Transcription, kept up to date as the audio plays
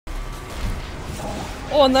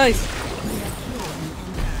Oh, nice.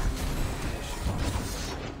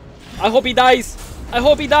 I hope he dies. I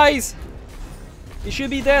hope he dies. He should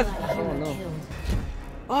be dead. Oh no.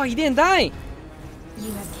 Oh, he didn't die.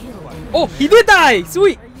 Oh, he did die.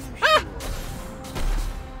 Sweet. Ah!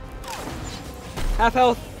 Half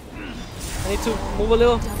health. I need to move a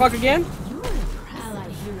little. Proc again.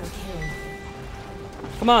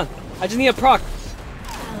 Come on. I just need a proc.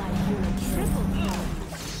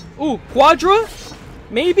 Ooh, Quadra?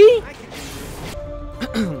 Maybe?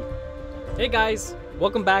 Hey guys.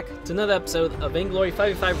 Welcome back to another episode of Vainglory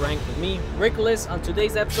 5v5 Rank with me, RickLess. On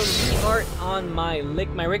today's episode, we are on my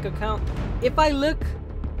Rick account. If I look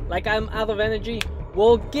like I'm out of energy,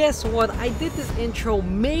 well, guess what? I did this intro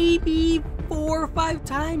maybe 4 or 5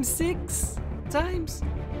 times, 6 times.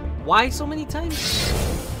 Why so many times?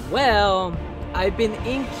 Well, I've been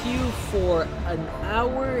in queue for an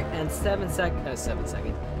hour and 7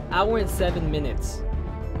 minutes.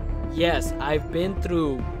 Yes, I've been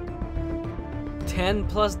through 10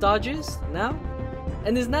 plus dodges now,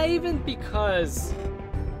 and it's not even because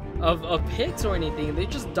of picks or anything. They're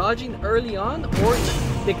just dodging early on or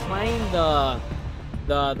declining the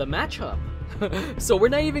matchup. So we're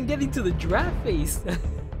not even getting to the draft phase.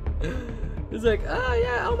 It's like, oh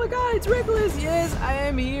yeah, oh my god, it's RickLess. Yes, I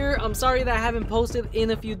am here. I'm sorry that I haven't posted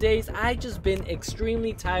in a few days. I just been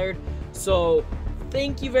extremely tired. So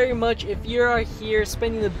thank you very much if you are here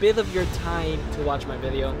spending a bit of your time to watch my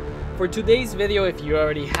video. For today's video, if you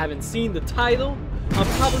already haven't seen the title, I'm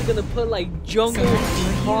probably gonna put like Jungle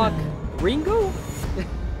Talk Ringo.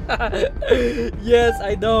 Yes,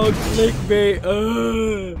 I know, clickbait.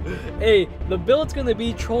 Hey, the build's gonna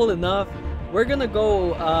be troll enough. We're gonna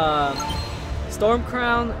go Storm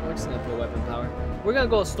Crown. We're just gonna put weapon power. We're gonna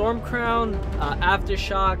go Storm Crown,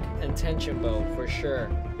 Aftershock, and Tension Bow for sure.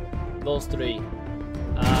 Those 3.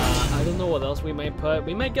 I don't know what else we might put.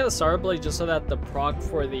 We might get a Sour Blade just so that the proc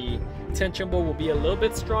for the Tension Bow will be a little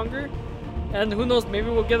bit stronger. And who knows, maybe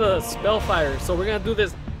we'll get a Spellfire. So we're gonna do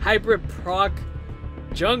this hybrid proc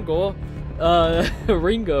jungle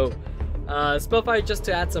Ringo. Spellfire just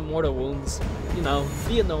to add some mortal wounds. You know,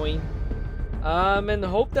 be annoying. And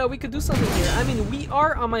hope that we could do something here. I mean, we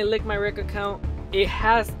are on my Rick account. It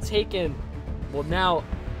has taken, well, now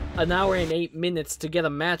an hour and 8 minutes to get a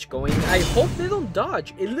match going. I hope they don't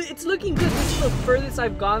dodge. It's looking good. This is the furthest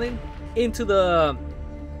I've gotten into the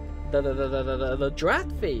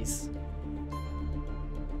draft phase.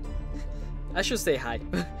 I should say hi.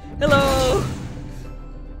 Hello.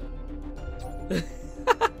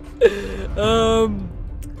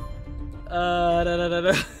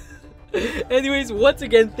 Anyways, once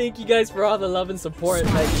again, thank you guys for all the love and support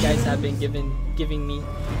that you guys have been giving me.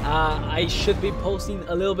 I should be posting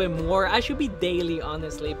a little bit more. I should be daily,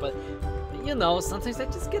 honestly, but you know, sometimes I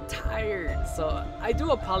just get tired. So I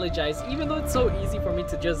do apologize, even though it's so easy for me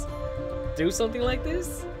to just do something like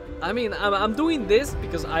this. I mean, I'm doing this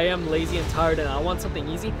because I am lazy and tired and I want something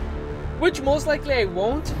easy, which most likely I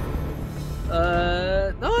won't.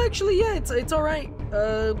 No, actually, yeah, it's all right.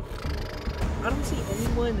 I don't see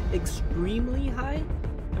anyone extremely high.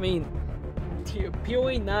 I mean,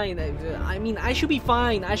 POA 9. I mean, I should be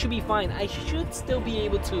fine. I should still be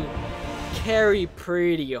able to carry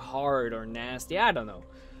pretty hard or nasty. I don't know.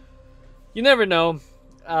 You never know.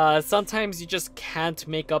 Sometimes you just can't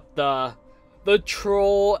make up the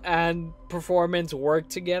troll and performance work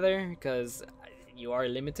together because you are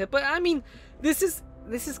limited. But I mean, this is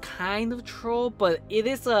kind of troll, but it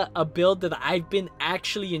is a build that I've been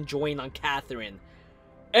actually enjoying on Catherine.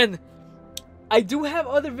 And I do have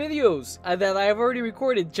other videos that I've already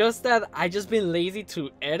recorded, just that I just been lazy to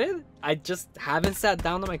edit. I just haven't sat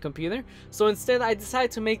down on my computer. So instead I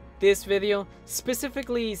decided to make this video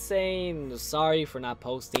specifically saying sorry for not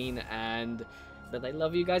posting and that I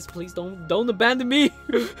love you guys. Please don't abandon me.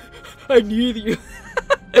 I need you.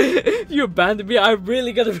 If you abandon me, I'm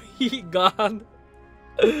really gonna be gone.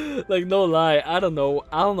 Like, no lie, I don't know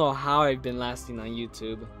how I've been lasting on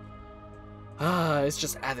YouTube. It's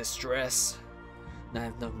just added stress. I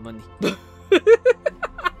have no money.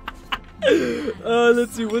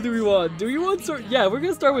 Let's see, what do we want? Do we want Storm? Yeah, we're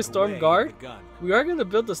gonna start with Storm Guard. We are gonna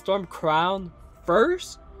build the Storm Crown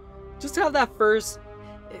first. Just to have that first.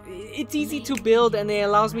 It's easy to build and it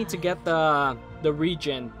allows me to get the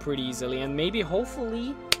regen pretty easily, and maybe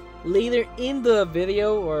hopefully later in the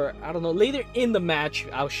video, or I don't know, later in the match,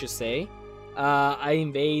 I should say, I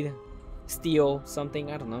invade, steal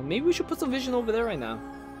something. I don't know. Maybe we should put some vision over there right now.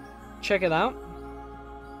 Check it out.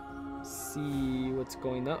 See what's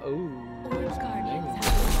going on. Oh, there's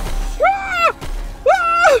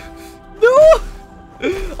no!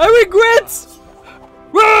 I regret.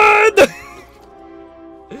 Run!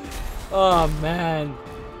 Oh man.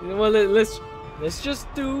 Well, let's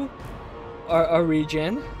just do our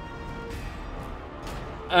regen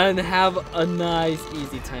and have a nice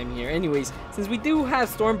easy time here. Anyways, since we do have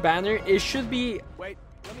Storm Banner, it should be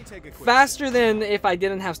faster than if I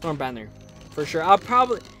didn't have Storm Banner. For sure. I'll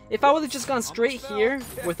probably, if I would have just gone straight here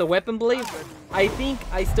with the Weapon Blade, I think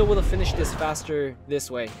I still would have finished this faster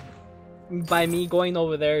this way. By me going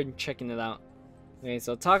over there and checking it out. Okay,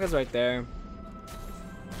 so Taka's right there.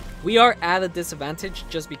 We are at a disadvantage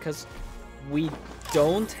just because we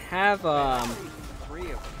don't have I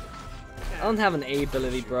don't have an A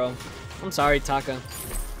ability, bro. I'm sorry, Taka.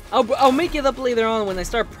 I'll make it up later on when I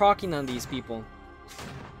start procking on these people.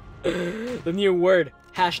 The new word,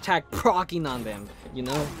 hashtag procking on them, you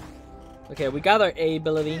know? Okay, we got our A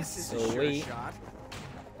ability, so wait.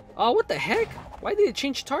 Oh, what the heck? Why did it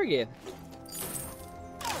change target?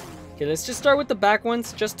 Okay, let's just start with the back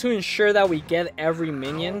ones, just to ensure that we get every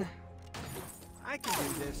minion. I can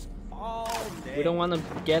do this all day. We don't want to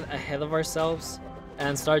get ahead of ourselves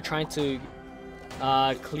and start trying to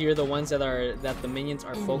clear the ones that the minions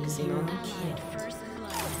are focusing on.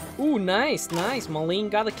 Ooh, nice. Malene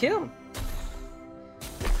got a kill.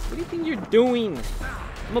 What do you think you're doing?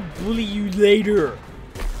 I'm gonna bully you later.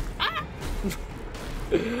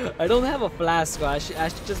 I don't have a flask, so I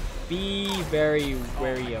should just be very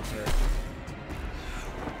wary of her.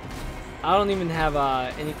 I don't even have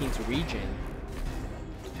anything to regen.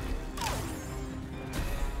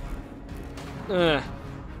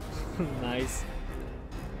 Nice.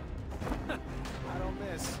 I don't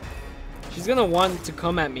miss. She's gonna want to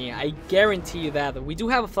come at me. I guarantee you that. We do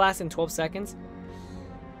have a flask in 12 seconds.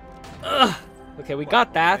 Ugh. Okay, we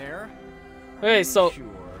got that. Okay, so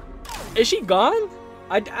is she gone?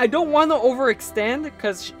 I don't want to overextend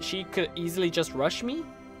because she could easily just rush me.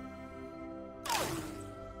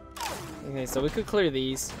 Okay, so we could clear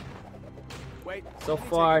these. So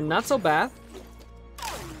far, not so bad.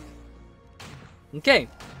 Okay.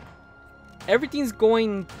 Everything's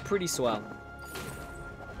going pretty swell.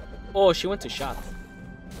 Oh, she went to shot.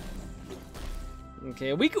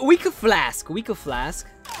 Okay, we could flask. We could flask.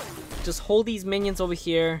 Just hold these minions over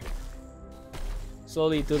here.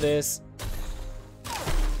 Slowly do this.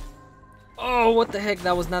 Oh, what the heck?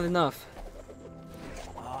 That was not enough.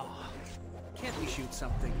 Oh, can't we shoot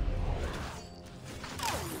something?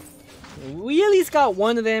 We at least got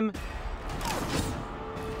one of them.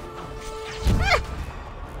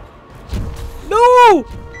 No!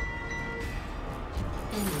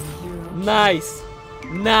 Nice.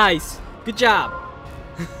 Good job.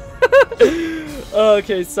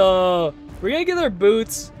 Okay, so we're gonna get our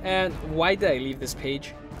boots. And why did I leave this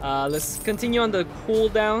page? Let's continue on the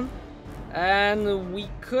cooldown. And we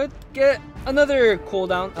could get another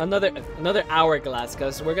cooldown, another hourglass,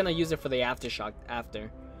 because we're gonna use it for the aftershock after.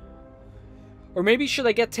 Or maybe should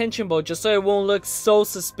I get tension bow just so it won't look so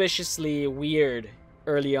suspiciously weird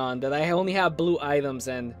early on that I only have blue items.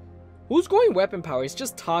 And who's going weapon power? It's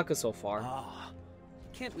just Taka so far. Oh,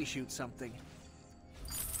 can't we shoot something?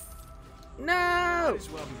 No! Might as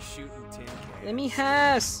well be shooting tin cans. Let me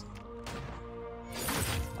has.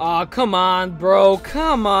 Oh, come on, bro.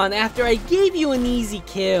 Come on. After I gave you an easy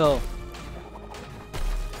kill,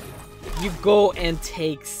 you go and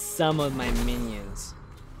take some of my minions.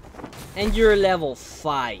 And you're level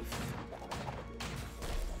 5.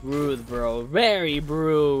 Rude, bro. Very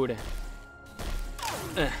rude.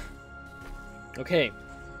 Okay.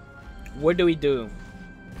 What do we do?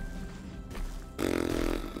 We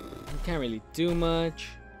can't really do much.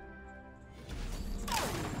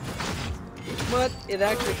 But it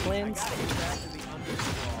actually cleansed.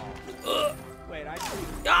 Wait, I see.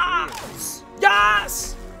 Yes!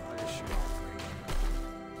 Yes!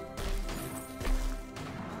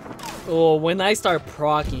 Oh, when I start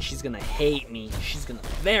proccing, she's gonna hate me. She's gonna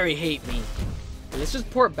very hate me. Let's just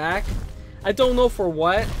port back. I don't know for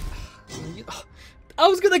what. I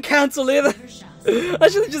was gonna cancel it. I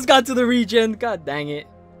should have just got to the regen. God dang it.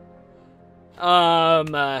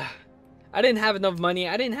 I didn't have enough money.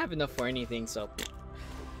 I didn't have enough for anything, so.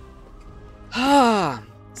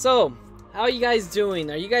 So, how are you guys doing?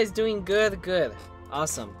 Are you guys doing good? Good.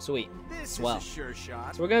 Awesome. Sweet. Swell. Sure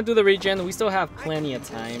shot. So we're gonna do the regen. We still have plenty of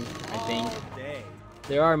time, I think.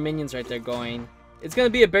 There are minions right there going. It's gonna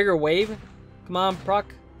be a bigger wave. Come on, Proc.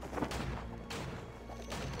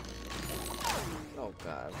 Oh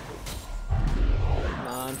god. Come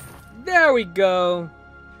on. There we go.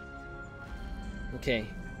 Okay.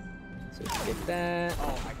 So let's get that.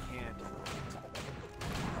 Oh, I can't.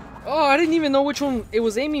 Oh, I didn't even know which one it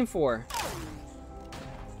was aiming for.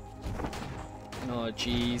 Oh,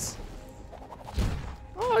 jeez.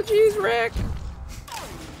 Oh, jeez, Rick.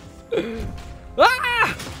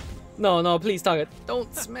 Ah! No, no, please target.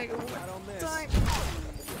 Don't smack it. I don't miss.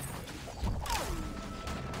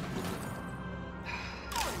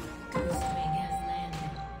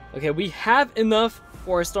 Okay, we have enough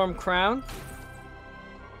for a Storm Crown.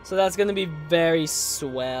 So that's gonna be very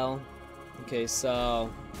swell. Okay,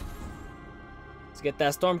 so let's get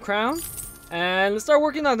that Storm Crown. And let's start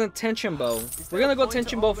working on the Tension Bow. We're gonna go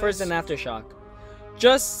Tension Bow first and Aftershock.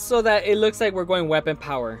 Just so that it looks like we're going weapon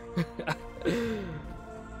power.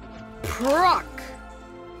 Proc!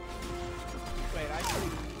 Wait, I see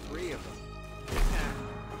 3 of them.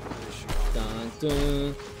 Dun,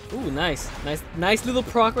 dun. Ooh, nice. Nice little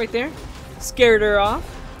proc right there. Scared her off.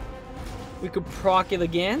 We could proc it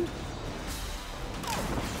again.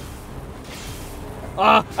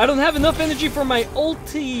 Ah, I don't have enough energy for my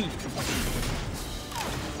ulti.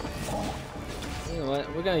 You know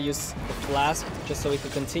what? We're gonna use the flask just so we can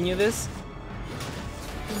continue this.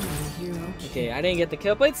 Okay, I didn't get the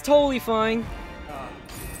kill, but it's totally fine.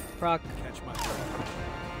 Proc. Catch my breath.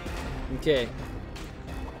 Okay.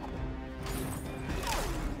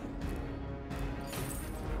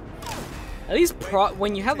 At least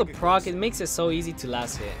when you have the proc, it makes it so easy to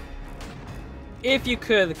last hit. If you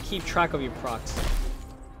could keep track of your procs.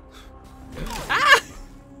 Ah!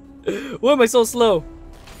 Why am I so slow?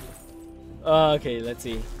 Okay, let's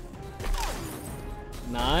see.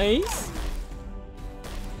 Nice.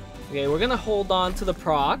 Okay, we're gonna hold on to the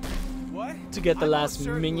proc to get the last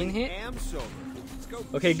minion hit.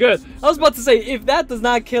 Okay, good. I was about to say, if that does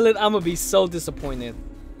not kill it, I'm gonna be so disappointed.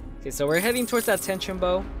 Okay, so we're heading towards that Tension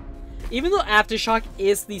Bow. Even though Aftershock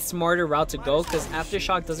is the smarter route to go, because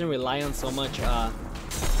Aftershock doesn't rely on so much,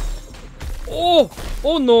 Oh!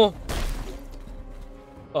 Oh no!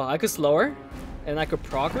 Oh, I could slow her, and I could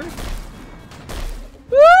proc her.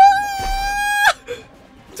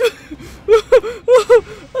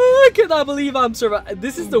 I cannot believe I'm surviving.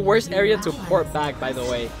 This is the worst area to port back, by the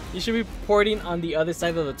way. You should be porting on the other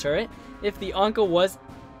side of the turret. If the Anka was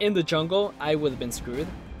in the jungle, I would have been screwed.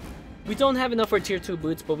 We don't have enough for tier 2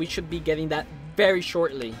 boots, but we should be getting that very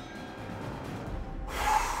shortly.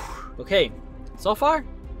 Okay, so far,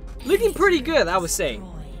 looking pretty good, I would say.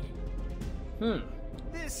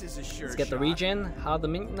 This is a sure Let's get the shot. regen. How the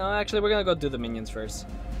min? No, actually, we're gonna go do the minions first.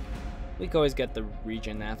 We can always get the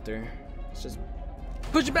regen after. Let's just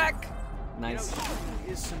push it back. Nice. You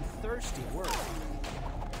know, is some thirsty work.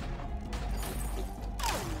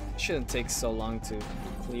 Shouldn't take so long to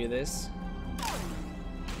clear this.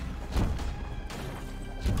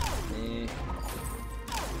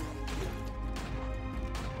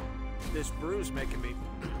 This brew's making me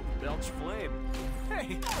belch flame.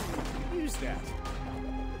 Hey, use that.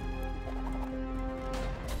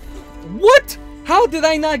 What? How did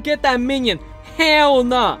I not get that minion? Hell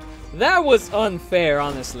nah. That was unfair,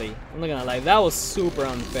 honestly. I'm not gonna lie, that was super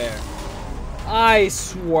unfair. I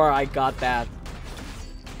swore I got that.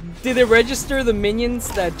 Did it register the minions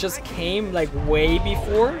that just came like way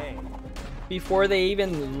before? Before they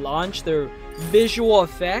even launched their visual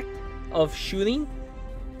effect of shooting?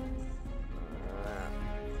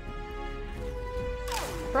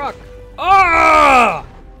 Proc. Ah!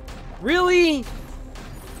 Really?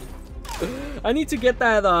 I need to get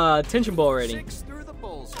that tension ball ready. 6 through the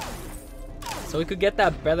bullseye. So we could get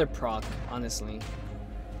that better proc, honestly.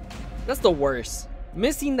 That's the worst.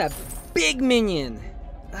 Missing that big minion.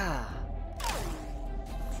 Ah.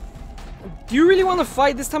 Do you really want to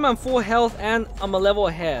fight? This time I'm full health and I'm a level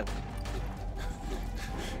ahead.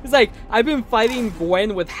 It's like, I've been fighting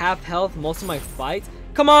Gwen with half health most of my fights.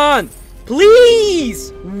 Come on!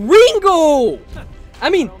 Please! Ringo! I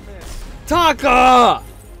mean, Taka!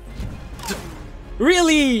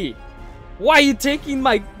 Really? Why are you taking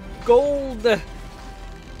my gold?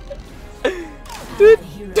 Dude.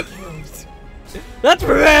 That's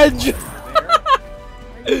revenge!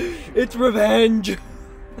 It's revenge!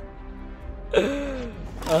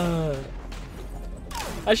 I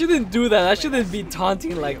shouldn't do that. I shouldn't be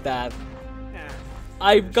taunting like that.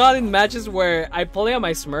 I've gotten matches where I play on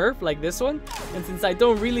my Smurf, like this one, and since I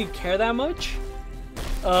don't really care that much,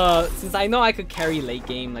 since I know I could carry late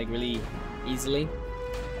game like really easily,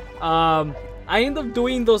 I end up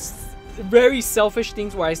doing those very selfish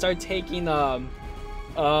things where I start taking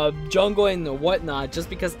jungle and whatnot just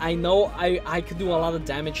because I know I could do a lot of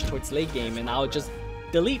damage towards late game and I'll just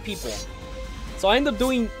delete people. So I end up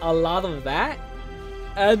doing a lot of that,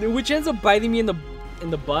 and which ends up biting me in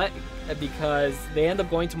the butt because they end up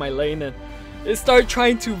going to my lane and they start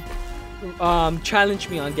trying to challenge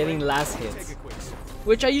me on getting last hits,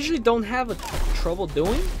 which I usually don't have trouble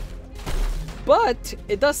doing, but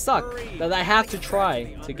it does suck that I have to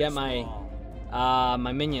try to get my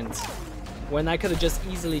my minions. When I could have just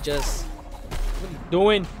easily just... What are you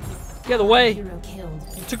doing? Get away!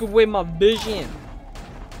 You took away my vision.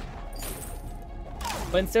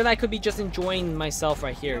 But instead I could be just enjoying myself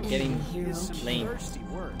right here, getting lane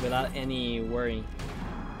without any worry.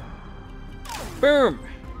 Boom!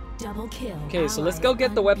 Double kill. Okay, so let's go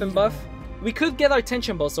get the weapon buff. We could get our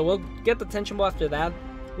tension bow, so we'll get the tension bow after that.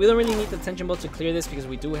 We don't really need the tension bow to clear this because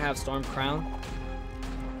we do have Storm Crown.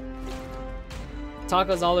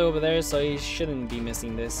 Taka's all the way over there, so he shouldn't be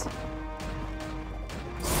missing this.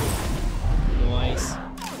 Nice.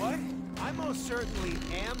 What? I most certainly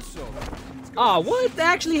am so. Ah, what? That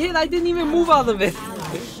actually hit. I didn't even move out of it.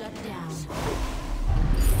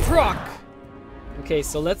 Proc. Okay,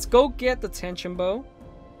 so let's go get the tension bow.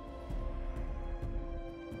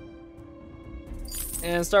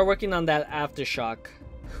 And start working on that aftershock.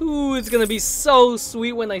 Ooh, it's gonna be so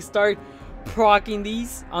sweet when I start proccing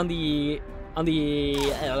these on the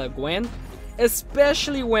Gwen,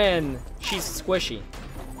 especially when she's squishy.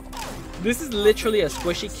 This is literally a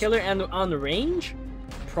squishy killer, and on range,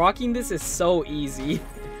 proccing this is so easy.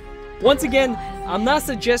 Once again, I'm not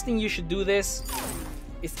suggesting you should do this.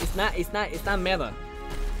 It's not meta.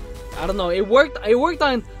 I don't know. It worked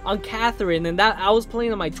on Catherine, and that I was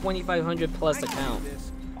playing on my 2500 plus account.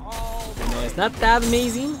 You know, it's not that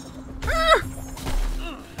amazing.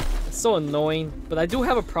 It's so annoying, but I do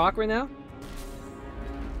have a proc right now.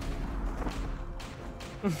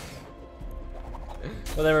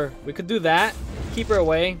 Whatever, we could do that. Keep her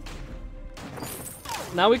away.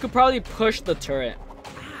 Now we could probably push the turret.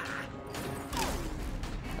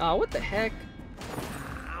 Oh, what the heck?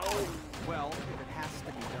 Ow. Well, if it has to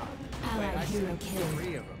be done. Allied I hero see killed.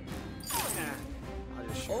 3 of them. I'll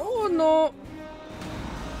just shoot. Oh no!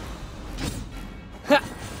 Ha!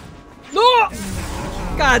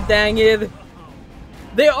 No! God dang it!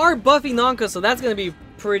 They are buffing Anka, so that's gonna be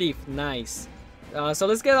pretty nice. So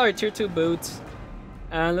let's get our tier 2 boots.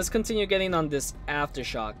 And let's continue getting on this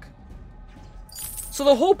aftershock. So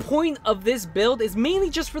the whole point of this build is mainly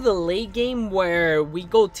just for the late game where we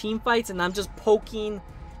go team fights and I'm just poking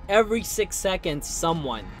every 6 seconds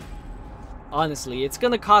someone. Honestly, it's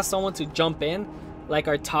gonna cost someone to jump in, like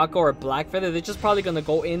our Taco or Blackfeather. They're just probably gonna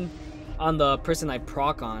go in on the person I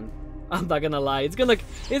proc on. I'm not gonna lie, it's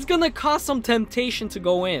gonna cost some temptation to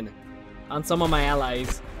go in on some of my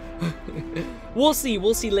allies. We'll see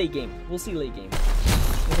late game. We'll see late game.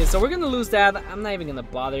 Okay, so we're gonna lose that. I'm not even gonna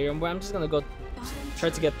bother. I'm just gonna go try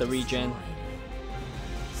to get the regen.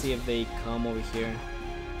 See if they come over here.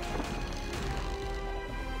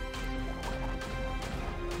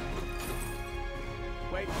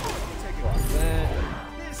 Wait, take it off.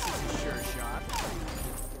 This is a sure shot.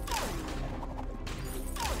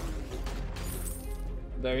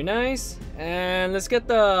 Very nice. And let's get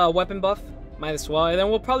the weapon buff. Might as well. And then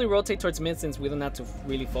we'll probably rotate towards mid since we don't have to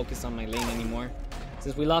really focus on my lane anymore.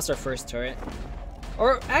 Since we lost our first turret.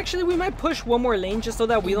 Or actually, we might push one more lane just so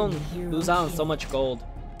that we don't lose out on so much gold.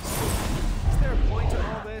 Is there a point to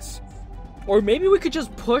all this? Or maybe we could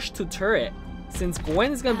just push to turret. Since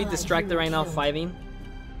Gwen is going to be distracted right now fighting.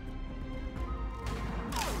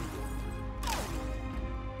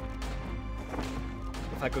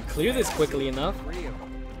 If I could clear this quickly enough. 3 of them.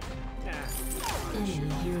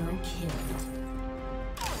 Enemy hero killed.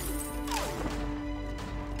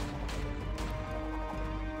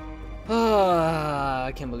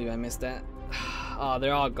 I can't believe I missed that. Oh,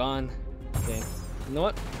 they're all gone. Okay, you know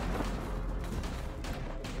what?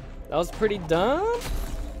 That was pretty dumb.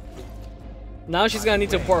 Now she's gonna need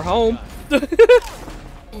to pour home. Enemy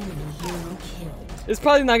hero killed. It's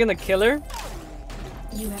probably not gonna kill her.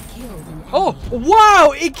 You have killed an enemy. Oh,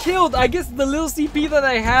 wow! It killed! I guess the little CP that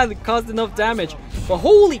I had caused enough damage. But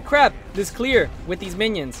holy crap, this clear with these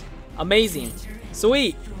minions. Amazing.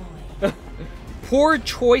 Sweet. Poor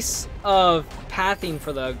choice of pathing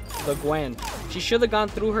for the Gwen. She should have gone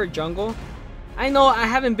through her jungle. I know I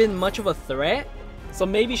haven't been much of a threat. So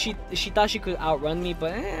maybe she thought she could outrun me,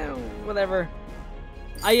 but whatever.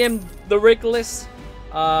 I am the RickLess.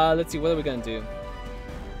 Let's see, what are we gonna do?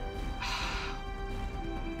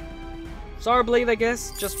 Sour Blade, I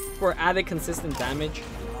guess, just for added consistent damage.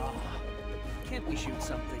 Can't we shoot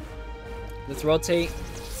something? Let's rotate.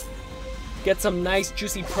 Get some nice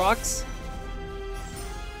juicy procs.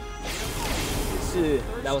 Ugh,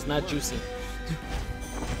 that was not juicy.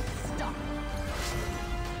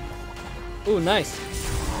 Ooh, nice.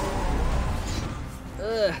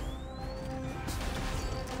 Ugh.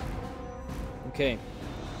 Okay.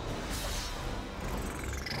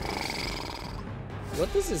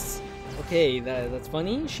 What does this? Okay, that's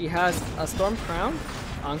funny. She has a Storm Crown,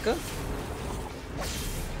 Anka.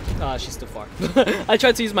 Ah, she's too far. I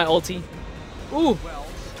tried to use my ulti. Ooh.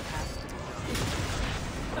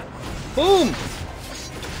 Boom.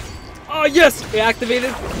 Oh, yes. It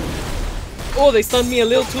activated. Oh, they stunned me a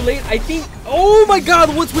little too late. I think. Oh my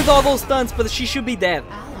god, what's with all those stunts? But she should be dead.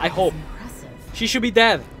 I hope. She should be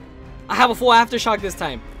dead. I have a full aftershock this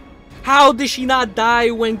time. How did she not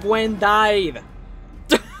die when Gwen died?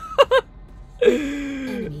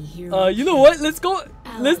 You know what? Let's go.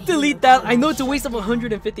 Let's delete that. I know it's a waste of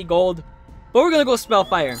 150 gold, but we're gonna go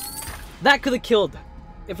Spellfire. That could have killed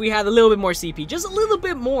if we had a little bit more CP. Just a little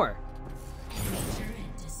bit more.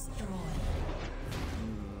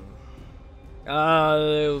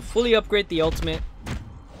 Fully upgrade the ultimate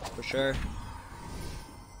for sure.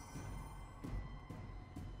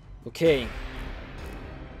 Okay.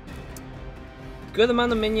 Good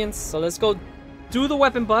amount of minions, so let's go do the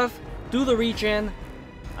weapon buff, do the regen.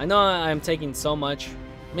 I know I'm taking so much.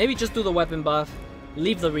 Maybe just do the weapon buff,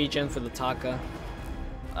 leave the regen for the Taka.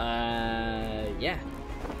 Yeah.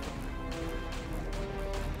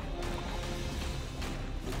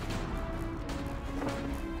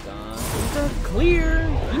 Clear.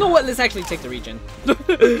 You know what? Let's actually take the regen.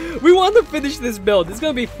 We want to finish this build. It's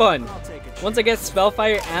gonna be fun. Once I get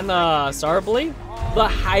Spellfire and Star Blade, the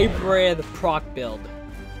hybrid proc build.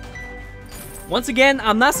 Once again,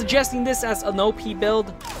 I'm not suggesting this as an OP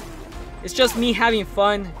build. It's just me having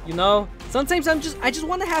fun, you know. Sometimes I just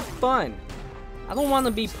want to have fun. I don't want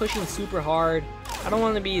to be pushing super hard. I don't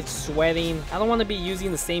want to be sweating. I don't want to be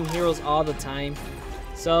using the same heroes all the time.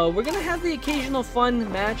 So we're gonna have the occasional fun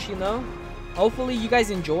match, you know. Hopefully you guys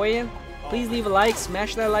enjoy it. Please leave a like,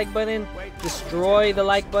 smash that like button, destroy the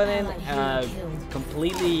like button,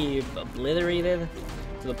 completely obliterated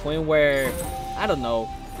to the point where I don't know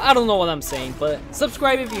what I'm saying, but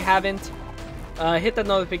subscribe if you haven't. Hit that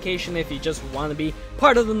notification if you just want to be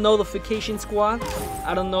part of the notification squad.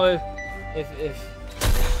 I don't know if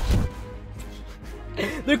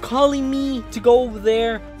they're calling me to go over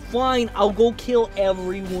there. Fine, I'll go kill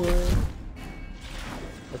everyone.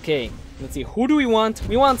 Okay, let's see. Who do we want?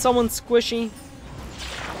 We want someone squishy.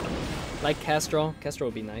 Like Castro. Castro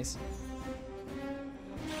would be nice.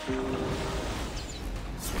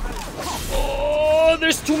 Oh,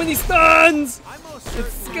 there's too many stuns!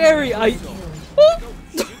 It's scary. I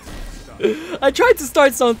tried to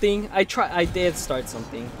start something. I did start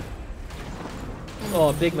something.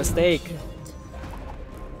 Oh, big mistake.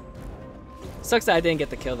 Sucks that I didn't get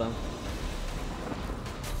to kill them.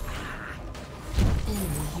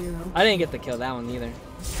 I didn't get to kill that one either.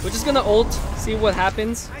 We're just gonna ult, see what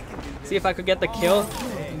happens. See if I could get the kill.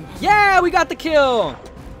 Yeah, we got the kill!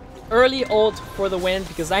 Early ult for the win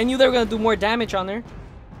because I knew they were gonna do more damage on her.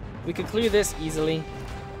 We could clear this easily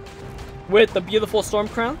with the beautiful Storm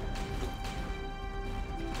Crown.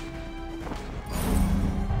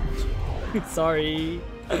 Sorry.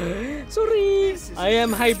 Sorry. I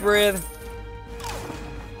am hybrid.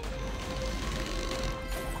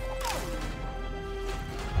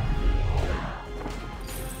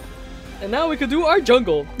 And now we could do our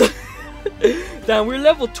jungle. Damn, we're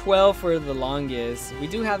level 12 for the longest. We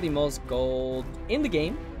do have the most gold in the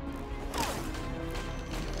game.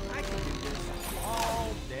 I can do this all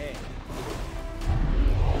day.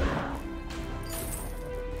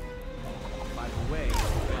 By the way,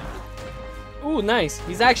 ooh, nice.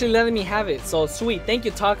 He's actually letting me have it. So sweet. Thank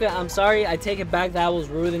you, Taka. I'm sorry. I take it back. That was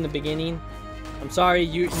rude in the beginning. I'm sorry.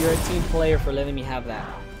 You're a team player for letting me have that.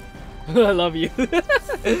 I love you.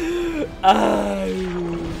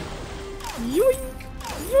 Yoink,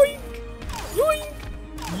 yoink, yoink,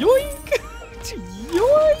 yoink,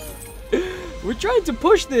 yoink. We're trying to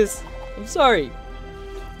push this. I'm sorry.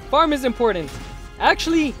 Farm is important.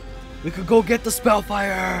 Actually, we could go get the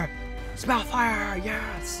Spellfire. Spellfire,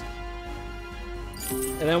 yes.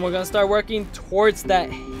 And then we're gonna start working towards that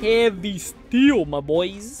heavy steel, my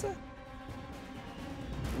boys.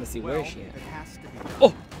 Let's see, where is she at?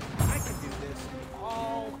 Oh! I can do this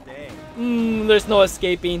all day. There's no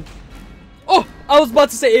escaping. Oh! I was about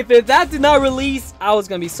to say, if that did not release, I was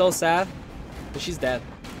gonna be so sad. But she's dead.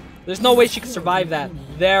 There's no way she could survive that.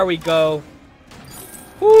 There we go.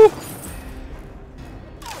 Woo!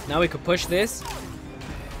 Now we could push this.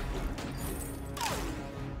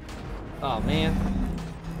 Oh, man.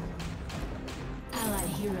 Allied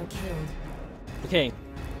hero killed. Okay.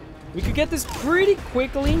 We could get this pretty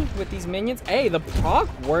quickly with these minions. Hey, the proc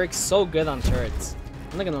works so good on turrets.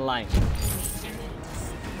 I'm not gonna lie.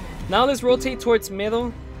 Now let's rotate towards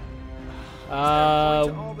middle.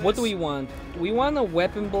 What do we want? Do we want a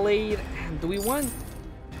weapon blade? Do we want...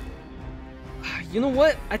 You know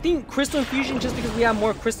what? I think crystal infusion just because we have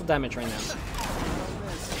more crystal damage right now.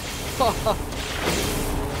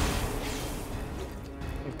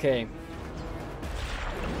 Okay.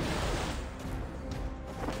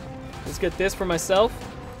 Let's get this for myself.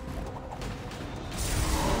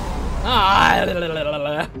 Ah,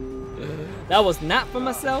 that was not for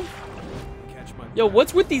myself. Yo,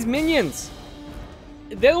 what's with these minions?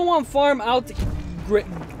 If they don't want farm out,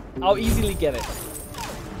 I'll easily get it.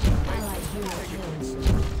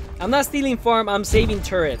 I'm not stealing farm, I'm saving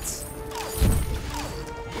turrets.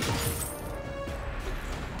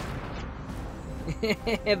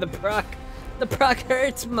 The proc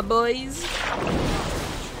hurts, my boys.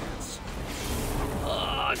 Oh,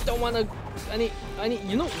 I don't want to. I need.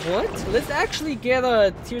 You know what? Let's actually get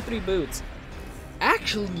a tier 3 boots.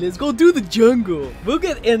 Actually, let's go do the jungle. We'll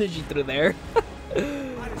get energy through there.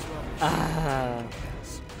 Ah.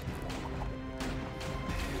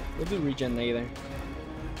 We'll do regen later.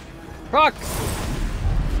 Proc!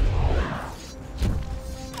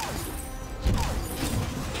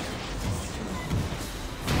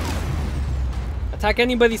 Attack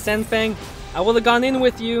anybody, send Feng. I would have gone in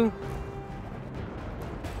with you.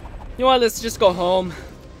 You know what, let's just go home.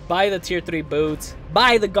 Buy the tier 3 boots.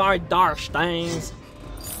 Buy the guard dash things.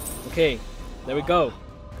 Okay, there we go.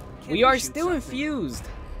 We are still infused.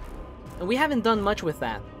 And we haven't done much with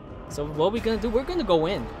that. So what are we gonna do? We're gonna go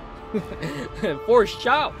in. For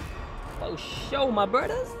show. For show, my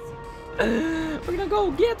brothers. We're gonna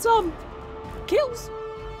go get some kills.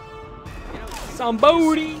 Some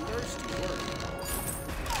booty.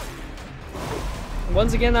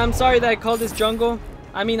 Once again, I'm sorry that I called this jungle.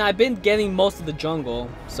 I mean, I've been getting most of the jungle,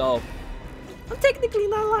 so I'm technically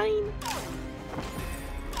not lying.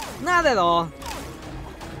 Not at all.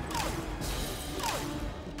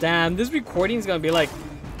 Damn, this recording is gonna be like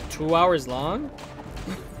 2 hours long.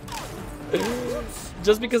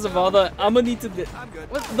 Just because of all the, I'm gonna need to.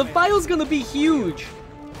 The file's gonna be huge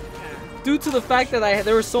due to the fact that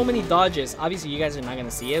there were so many dodges. Obviously, you guys are not gonna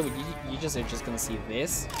see it. You just are just gonna see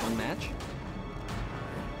this one match.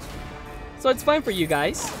 So it's fine for you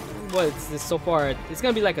guys. What is this so far? It's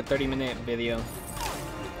gonna be like a 30-minute video.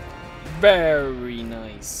 Very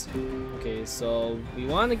nice. Okay, so we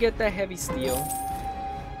want to get that heavy steel.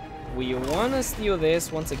 We want to steal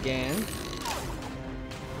this once again.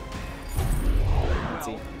 Let's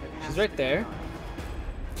see. She's right there.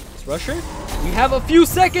 Let's rush her. We have a few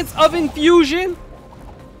seconds of infusion.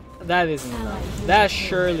 That isn't enough. That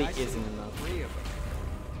surely isn't enough.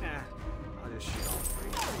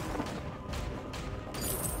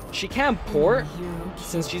 She can't port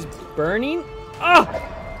since she's burning. Ah!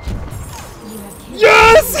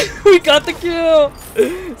 Yes! We got the kill!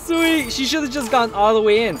 Sweet! She should have just gone all the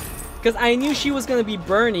way in. Because I knew she was going to be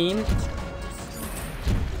burning.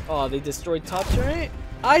 Oh, they destroyed top turret?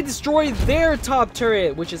 I destroyed their top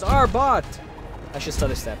turret, which is our bot. I should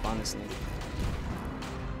stutter step, honestly.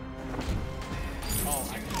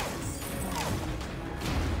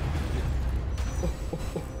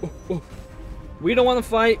 We don't want to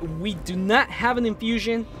fight. We do not have an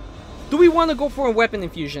infusion. Do we want to go for a weapon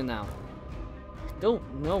infusion now? Don't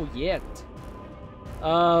know yet.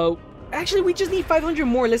 Actually, we just need 500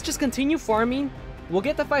 more. Let's just continue farming. We'll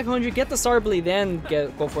get the 500, get the Sarbly, then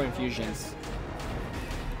go for infusions.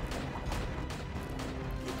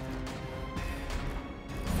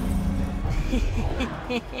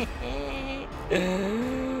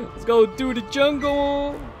 Let's go do the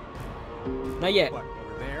jungle. Not yet. What,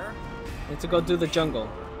 over there? Need to go do the jungle.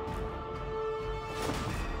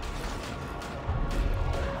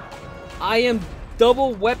 I am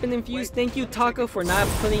double weapon infused. Thank you, Taka, for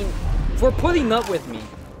putting up with me.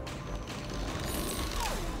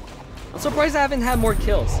 I'm surprised I haven't had more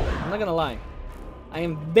kills. I'm not gonna lie. I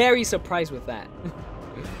am very surprised with that.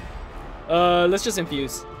 Let's just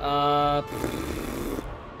infuse.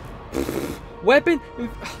 Weapon?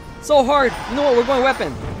 So hard. You know what? We're going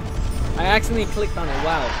weapon. I accidentally clicked on it.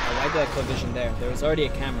 Wow. Why did I click vision there? There was already a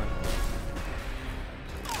camera.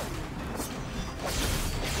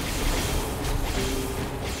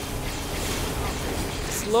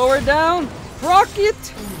 Slow her down. Proc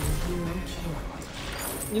it.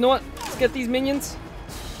 You know what? Let's get these minions.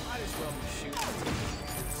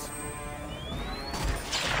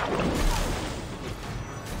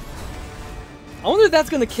 I wonder if that's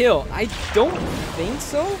gonna kill. I don't think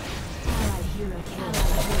so.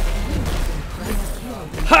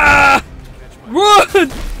 Ha! Run!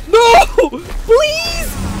 No! Please!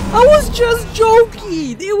 I was just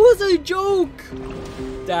joking! It was a joke!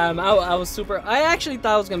 Damn, I was super... I actually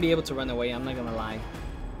thought I was gonna be able to run away, I'm not gonna lie.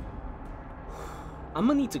 I'm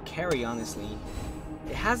gonna need to carry, honestly.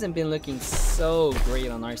 It hasn't been looking so great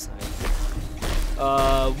on our side.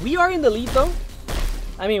 We are in the lead, though.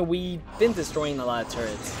 I mean, we've been destroying a lot of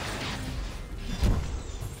turrets.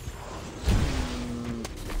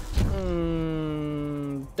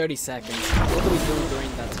 30 seconds. What do we do during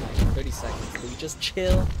that time? 30 seconds. Do we just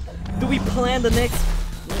chill? Do we plan the next...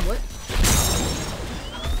 You know what?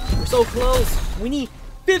 We're so close. We need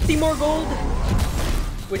 50 more gold.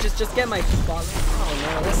 Which is just get my spot. Oh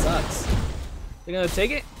no, that sucks. They're gonna take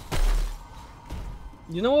it?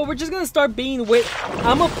 You know what? We're just gonna start being with...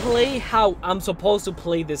 I'm gonna play how I'm supposed to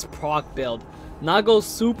play this proc build. Not go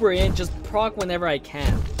super in, just proc whenever I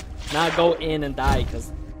can. Not go in and die,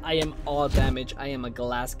 because I am all damage. I am a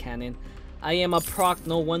glass cannon. I am a proc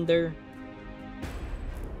no wonder.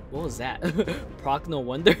 What was that? Proc no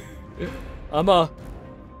wonder? I'm a...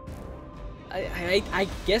 I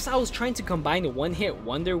guess I was trying to combine a one-hit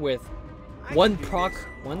wonder with one proc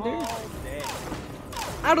wonder?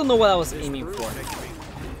 I don't know what I was aiming for.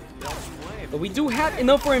 But we do have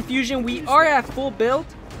enough for infusion. We are at full build.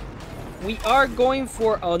 We are going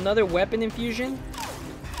for another weapon infusion.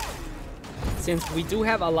 Since we do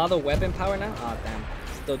have a lot of weapon power now. Oh damn.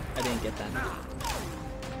 Still, I didn't get that.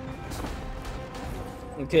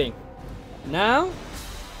 Okay. Now,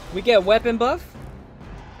 we get weapon buff.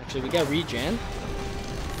 Actually, we got regen.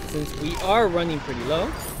 Since we are running pretty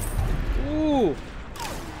low. Ooh.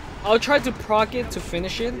 I'll try to proc it to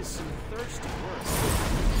finish it.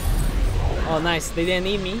 Oh, nice. They didn't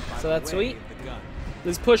need me, so that's sweet.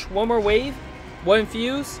 Let's push one more wave. One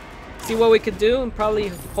infuse. See what we could do, and probably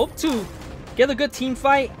hope to get a good team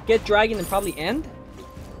fight, get dragon, and probably end.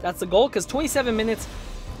 That's the goal, because 27 minutes,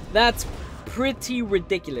 that's pretty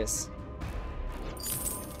ridiculous.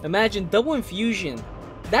 Imagine double infusion.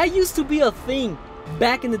 That used to be a thing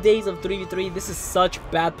back in the days of 3v3. This is such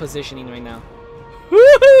bad positioning right now.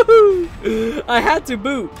 I had to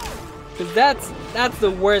boot. Because that's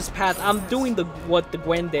the worst path. I'm doing what the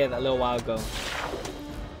Gwen did a little while ago.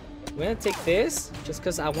 We're gonna take this just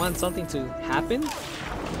because I want something to happen.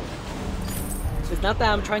 It's not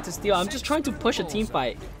that I'm trying to steal. I'm just trying to push a team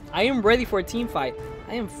fight. I am ready for a team fight.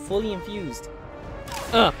 I am fully infused.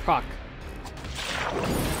 Proc.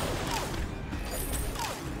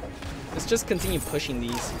 Let's just continue pushing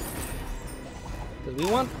these. Because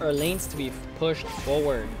we want our lanes to be pushed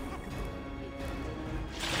forward.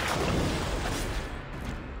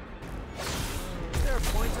 Is there a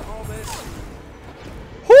point to all this?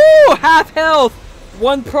 Whoo! Half health!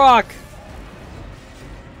 One proc!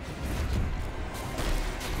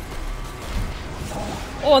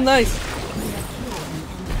 Oh, nice!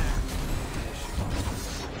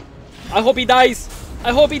 I hope he dies!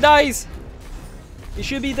 I hope he dies! He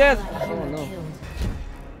should be dead. Oh no.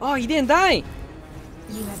 Oh, he didn't die!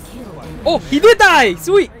 Oh, he did die!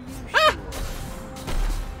 Sweet! Ah!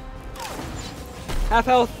 Half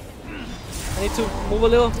health. I need to move a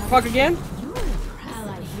little. Proc again?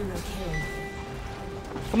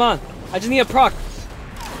 Come on. I just need a proc.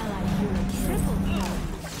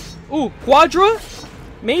 Ooh, Quadra?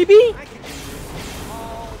 Maybe?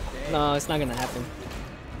 No, it's not gonna happen.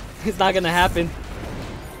 It's not gonna happen.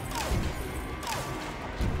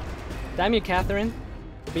 Damn you, Catherine,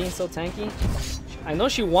 for being so tanky. I know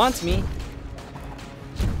she wants me.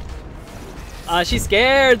 She's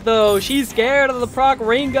scared though. She's scared of the proc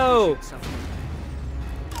Ringo.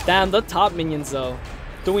 Damn, the top minions though.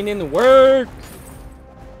 Doing in the work.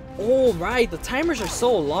 Oh, right. The timers are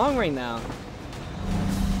so long right now.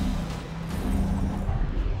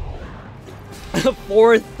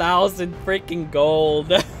 4,000 freaking gold.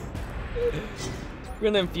 We're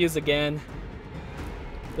gonna infuse again.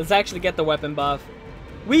 Let's actually get the weapon buff.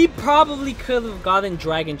 We probably could have gotten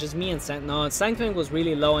dragon, just me and Sang. No, Sang was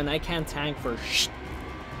really low and I can't tank for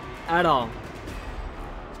at all.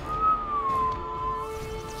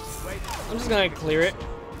 I'm just gonna clear it.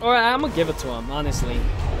 Or I'm gonna give it to him, honestly.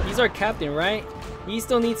 He's our captain, right? He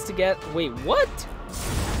still needs to get... Wait, what?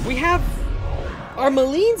 We have our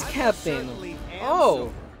Malene's captain.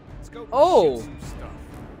 Oh. Oh.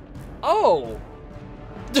 Oh.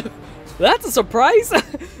 That's a surprise.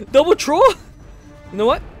 Double troll. You know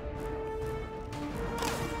what?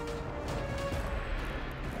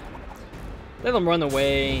 Let him run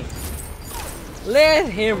away. Let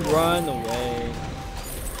him run away.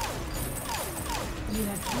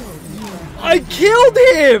 I killed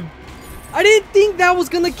him! I didn't think that was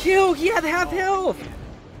gonna kill. He had half health.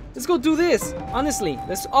 Let's go do this. Honestly,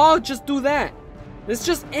 let's all just do that. Let's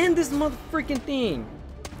just end this motherfucking thing.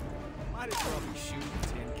 Might as well be shooting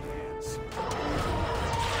tin cans.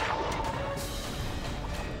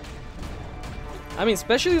 I mean,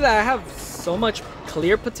 especially that I have so much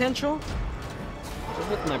clear potential. Just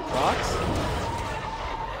with my procs.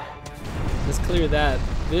 Let's clear that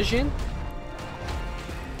vision.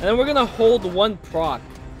 And then we're gonna hold one proc.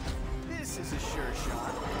 This is a sure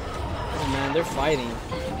shot. Oh man, they're fighting.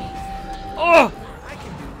 Oh! I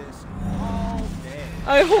can do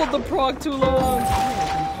I hold the proc too long.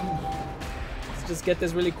 Let's just get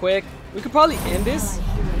this really quick. We could probably end this.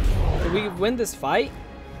 If we win this fight.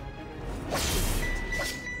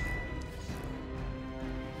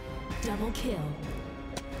 Double kill.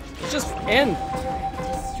 Let's just end.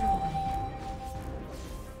 Destroy.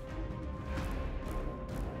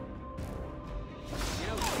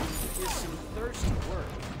 Is some thirsty work.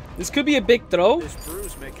 This could be a big throw. This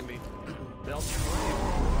brew's making me belch flame.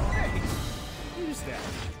 Hey, who's that?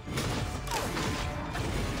 Allied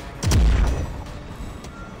hero killed.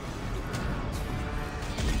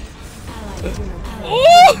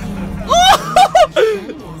 Oh!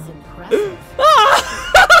 That is impressive.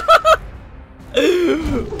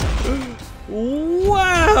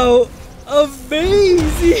 Wow!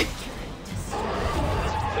 Amazing!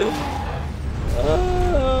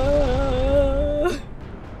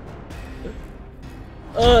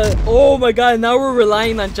 Oh my god, now we're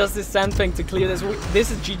relying on just this Feng to clear this.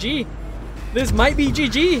 This is GG. This might be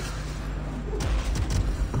GG.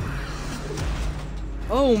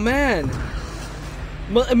 Oh man.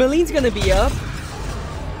 Malene's gonna be up.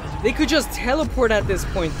 They could just teleport at this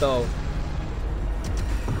point though.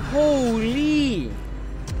 Holy.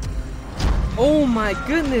 Oh my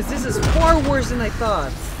goodness, this is far worse than I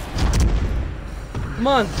thought. Come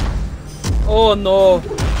on. Oh no.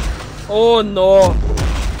 Oh no.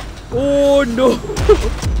 Oh no.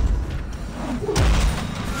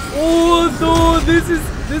 Oh no, this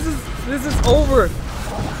is over.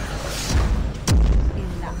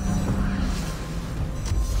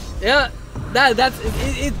 Yeah, that's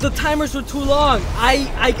it, the timers were too long.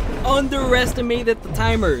 I underestimated the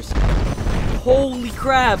timers. Holy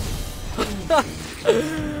crap.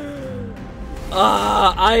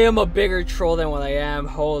 I am a bigger troll than what I am.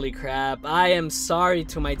 Holy crap. I am sorry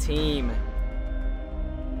to my team.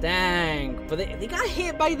 Dang. But they got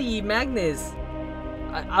hit by the Magnus.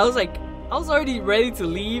 I was like, I was already ready to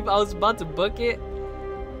leave. I was about to book it.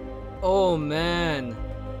 Oh man.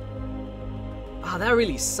 Ah, that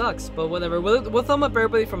really sucks, but whatever. We'll thumb up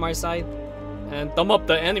everybody from our side. And thumb up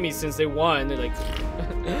the enemies since they won. They're like...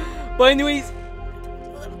 But anyways...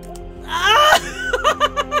 Ah!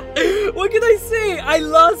 What can I say? I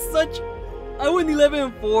lost such... I went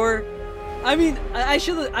 11-4. I mean, I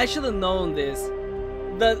should have known this.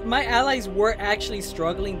 My allies were actually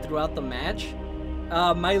struggling throughout the match.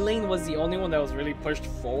 My lane was the only one that was really pushed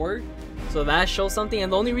forward. So that shows something.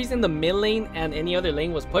 And the only reason the mid lane and any other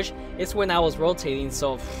lane was pushed is when I was rotating.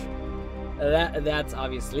 So that's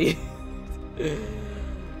obviously...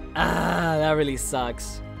 that really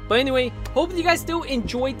sucks. But anyway, hope you guys still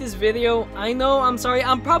enjoyed this video. I know, I'm sorry,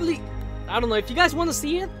 I don't know, if you guys want to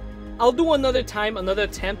see it, I'll do another time, another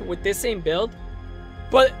attempt with this same build.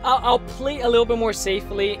 But I'll play a little bit more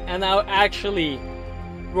safely, and I'll actually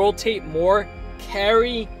rotate more,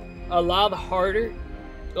 carry a lot harder.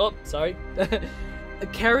 Oh, sorry.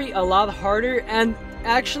 Carry a lot harder, and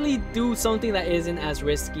actually do something that isn't as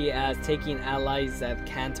risky as taking allies that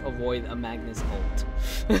can't avoid a Magnus ult.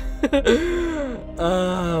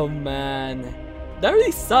 Oh man, that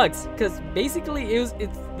really sucks, because basically it's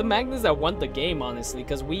the Magnus that won the game, honestly,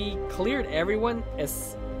 because we cleared everyone.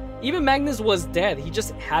 Even Magnus was dead, he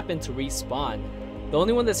just happened to respawn. The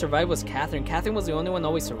only one that survived was Catherine. Catherine was the only one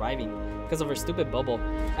always surviving because of her stupid bubble.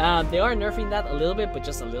 They are nerfing that a little bit, but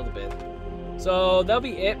just a little bit. So that'll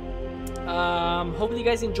be it. Hopefully you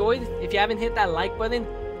guys enjoyed. If you haven't hit that like button,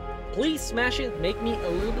 please smash it. Make me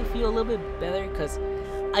feel a little bit better, because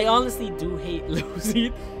I honestly do hate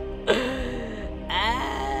losing.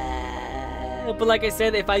 But like I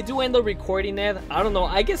said, if I do end up recording it, I don't know,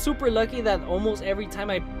 I get super lucky that almost every time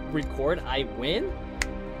I record I win.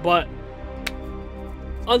 But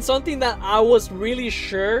on something that I was really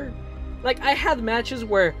sure, like I had matches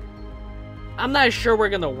where I'm not sure we're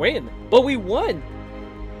gonna win, but we won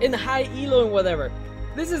in high elo and whatever.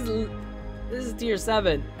 This is tier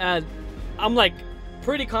 7, and I'm like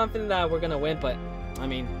pretty confident that we're gonna win. But I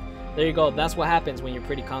mean, there you go, that's what happens when you're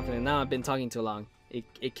pretty confident. Now I've been talking too long,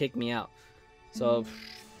 it kicked me out. So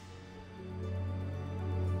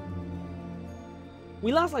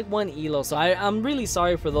we lost like 1 elo, so I'm really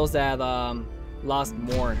sorry for those that lost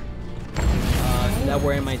more that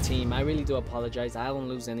were in my team. I really do apologize. I don't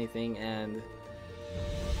lose anything, and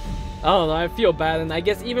I don't know, I feel bad. And I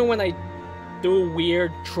guess even when I do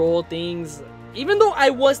weird troll things, even though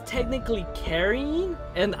I was technically carrying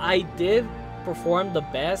and I did perform the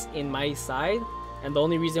best in my side, and the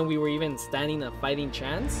only reason we were even standing a fighting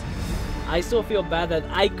chance, I still feel bad that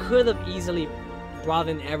I could have easily brought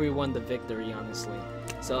in everyone the victory, honestly.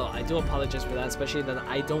 So I do apologize for that, especially that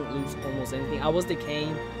I don't lose almost anything. I was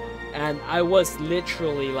decaying, and I was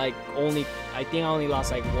literally like I think I only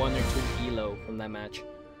lost like 1 or 2 elo from that match.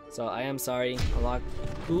 So I am sorry a lot.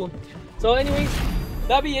 Cool. So anyways,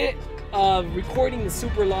 that'll be it. Recording is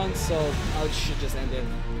super long, so I should just end it.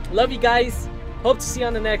 Love you guys. Hope to see you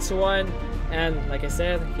on the next one. And like I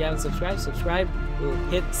said, if you haven't subscribed, subscribe.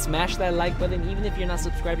 Smash that like button. Even if you're not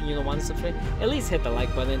subscribed and you don't want to subscribe, at least hit the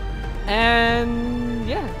like button. And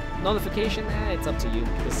yeah, notification, it's up to you.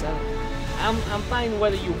 Because I'm fine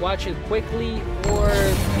whether you watch it quickly or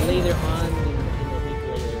later on in the week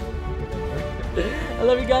later. I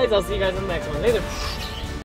love you guys. I'll see you guys in the next one. Later.